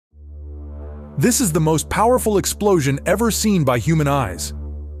This is the most powerful explosion ever seen by human eyes.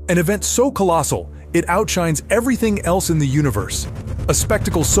 An event so colossal, it outshines everything else in the universe. A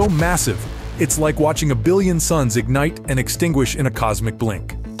spectacle so massive, it's like watching a billion suns ignite and extinguish in a cosmic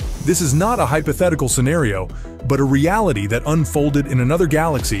blink. This is not a hypothetical scenario, but a reality that unfolded in another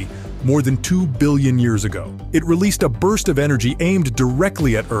galaxy more than 2 billion years ago. It released a burst of energy aimed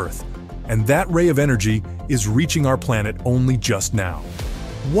directly at Earth, and that ray of energy is reaching our planet only just now.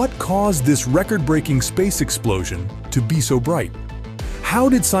 What caused this record-breaking space explosion to be so bright? How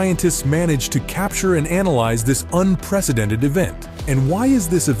did scientists manage to capture and analyze this unprecedented event? And why is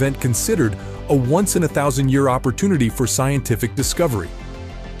this event considered a once-in-a-thousand-year opportunity for scientific discovery?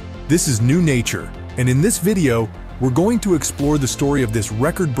 This is New Nature, and in this video, we're going to explore the story of this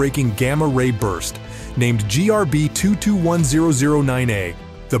record-breaking gamma-ray burst named GRB 221009A,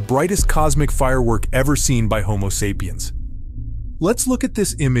 the brightest cosmic firework ever seen by Homo sapiens. Let's look at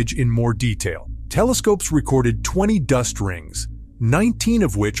this image in more detail. Telescopes recorded 20 dust rings, 19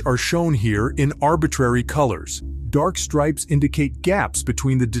 of which are shown here in arbitrary colors. Dark stripes indicate gaps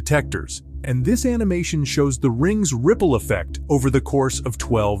between the detectors, and this animation shows the ring's ripple effect over the course of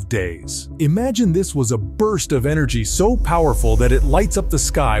 12 days. Imagine this was a burst of energy so powerful that it lights up the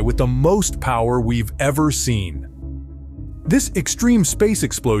sky with the most power we've ever seen. This extreme space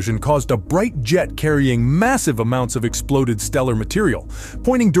explosion caused a bright jet carrying massive amounts of exploded stellar material,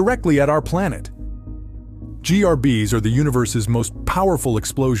 pointing directly at our planet. GRBs are the universe's most powerful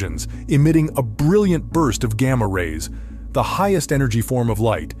explosions, emitting a brilliant burst of gamma rays, the highest energy form of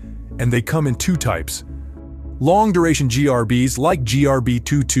light, and they come in two types. Long-duration GRBs, like GRB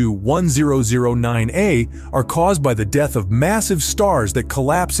 221009A, are caused by the death of massive stars that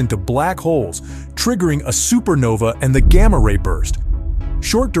collapse into black holes, triggering a supernova and the gamma-ray burst.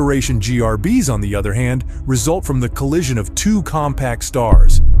 Short-duration GRBs, on the other hand, result from the collision of two compact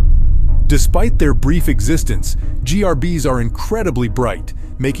stars. Despite their brief existence, GRBs are incredibly bright,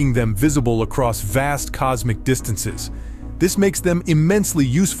 making them visible across vast cosmic distances. This makes them immensely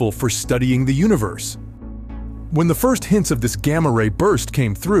useful for studying the universe. When the first hints of this gamma-ray burst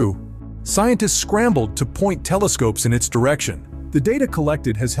came through, scientists scrambled to point telescopes in its direction. The data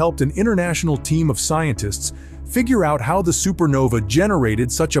collected has helped an international team of scientists figure out how the supernova generated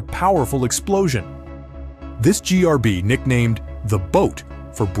such a powerful explosion. This GRB, nicknamed the Boat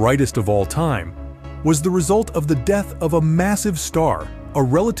for Brightest of All Time, was the result of the death of a massive star, a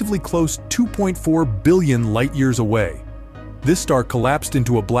relatively close 2.4 billion light-years away. This star collapsed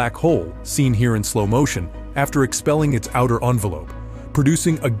into a black hole, seen here in slow motion, after expelling its outer envelope,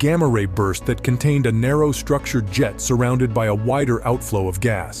 producing a gamma-ray burst that contained a narrow structured jet surrounded by a wider outflow of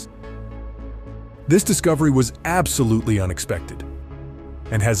gas. This discovery was absolutely unexpected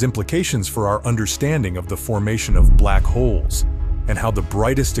and has implications for our understanding of the formation of black holes and how the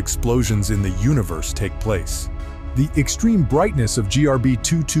brightest explosions in the universe take place. The extreme brightness of GRB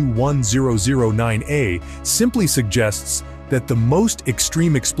 221009A simply suggests that the most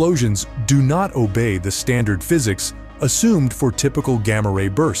extreme explosions do not obey the standard physics assumed for typical gamma-ray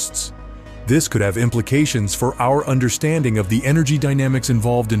bursts. This could have implications for our understanding of the energy dynamics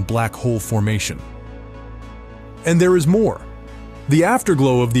involved in black hole formation. And there is more. The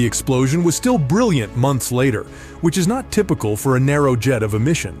afterglow of the explosion was still brilliant months later, which is not typical for a narrow jet of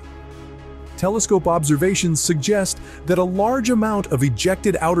emission. Telescope observations suggest that a large amount of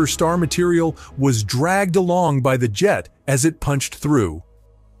ejected outer star material was dragged along by the jet as it punched through.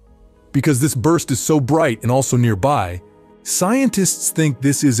 Because this burst is so bright and also nearby, scientists think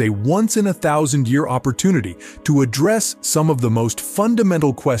this is a once-in-a-thousand-year opportunity to address some of the most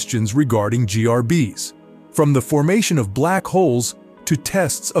fundamental questions regarding GRBs, from the formation of black holes to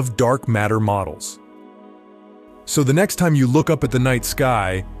tests of dark matter models. So the next time you look up at the night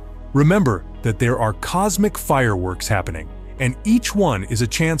sky, remember that there are cosmic fireworks happening, and each one is a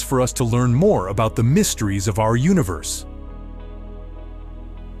chance for us to learn more about the mysteries of our universe.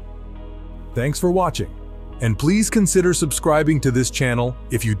 Thanks for watching, and please consider subscribing to this channel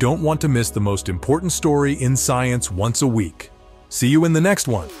if you don't want to miss the most important story in science once a week. See you in the next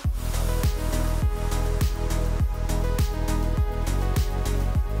one.